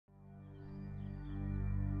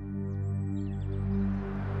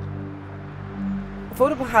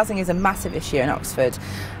affordable housing is a massive issue in Oxford.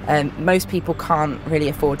 Most people can't really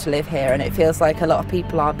afford to live here, and it feels like a lot of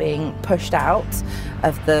people are being pushed out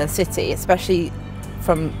of the city, especially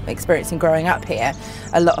from experiencing growing up here.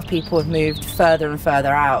 A lot of people have moved further and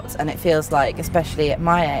further out, and it feels like, especially at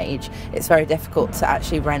my age, it's very difficult to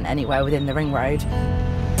actually rent anywhere within the ring road.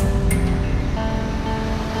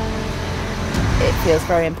 It feels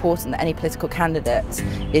very important that any political candidate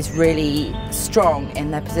is really strong in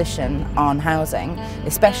their position on housing,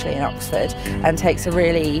 especially in Oxford, and takes a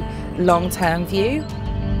really long-term view.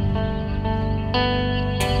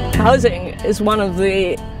 Housing is one of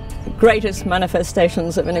the greatest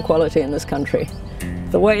manifestations of inequality in this country.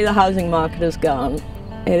 The way the housing market has gone,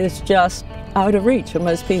 it is just out of reach for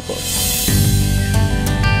most people.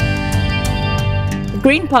 The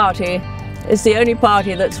Green Party is the only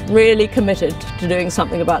party that's really committed to doing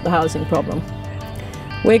something about the housing problem.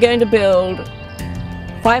 We're going to build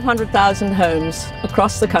 500,000 homes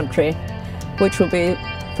across the country, which will be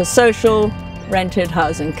for social, rented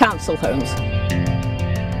housing, council homes.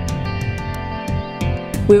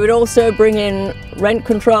 We would also bring in rent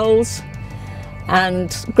controls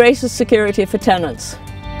and greater security for tenants.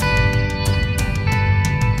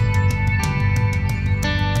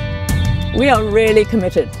 We are really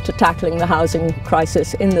committed to tackling the housing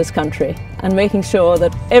crisis in this country and making sure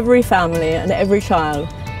that every family and every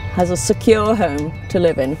child has a secure home to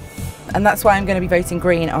live in. And that's why I'm going to be voting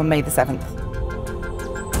Green on May the 7th.